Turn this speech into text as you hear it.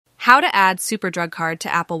How to add Superdrug card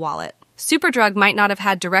to Apple Wallet. Superdrug might not have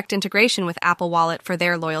had direct integration with Apple Wallet for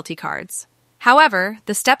their loyalty cards. However,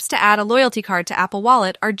 the steps to add a loyalty card to Apple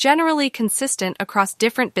Wallet are generally consistent across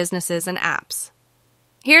different businesses and apps.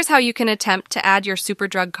 Here's how you can attempt to add your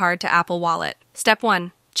Superdrug card to Apple Wallet. Step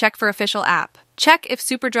 1. Check for official app. Check if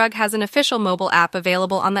Superdrug has an official mobile app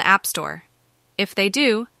available on the App Store. If they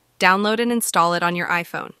do, download and install it on your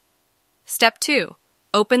iPhone. Step 2.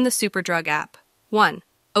 Open the Superdrug app. 1.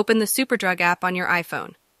 Open the Superdrug app on your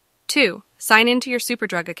iPhone. 2. Sign into your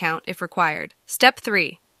Superdrug account if required. Step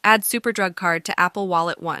 3. Add Superdrug card to Apple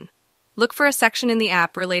Wallet 1. Look for a section in the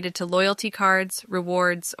app related to loyalty cards,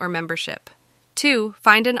 rewards, or membership. 2.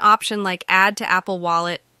 Find an option like Add to Apple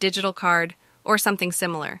Wallet, Digital Card, or something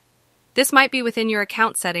similar. This might be within your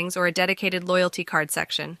account settings or a dedicated loyalty card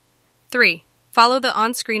section. 3. Follow the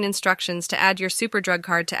on-screen instructions to add your Superdrug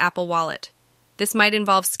card to Apple Wallet. This might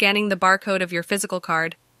involve scanning the barcode of your physical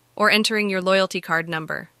card or entering your loyalty card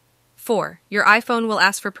number. 4. Your iPhone will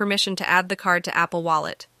ask for permission to add the card to Apple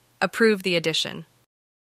Wallet. Approve the addition.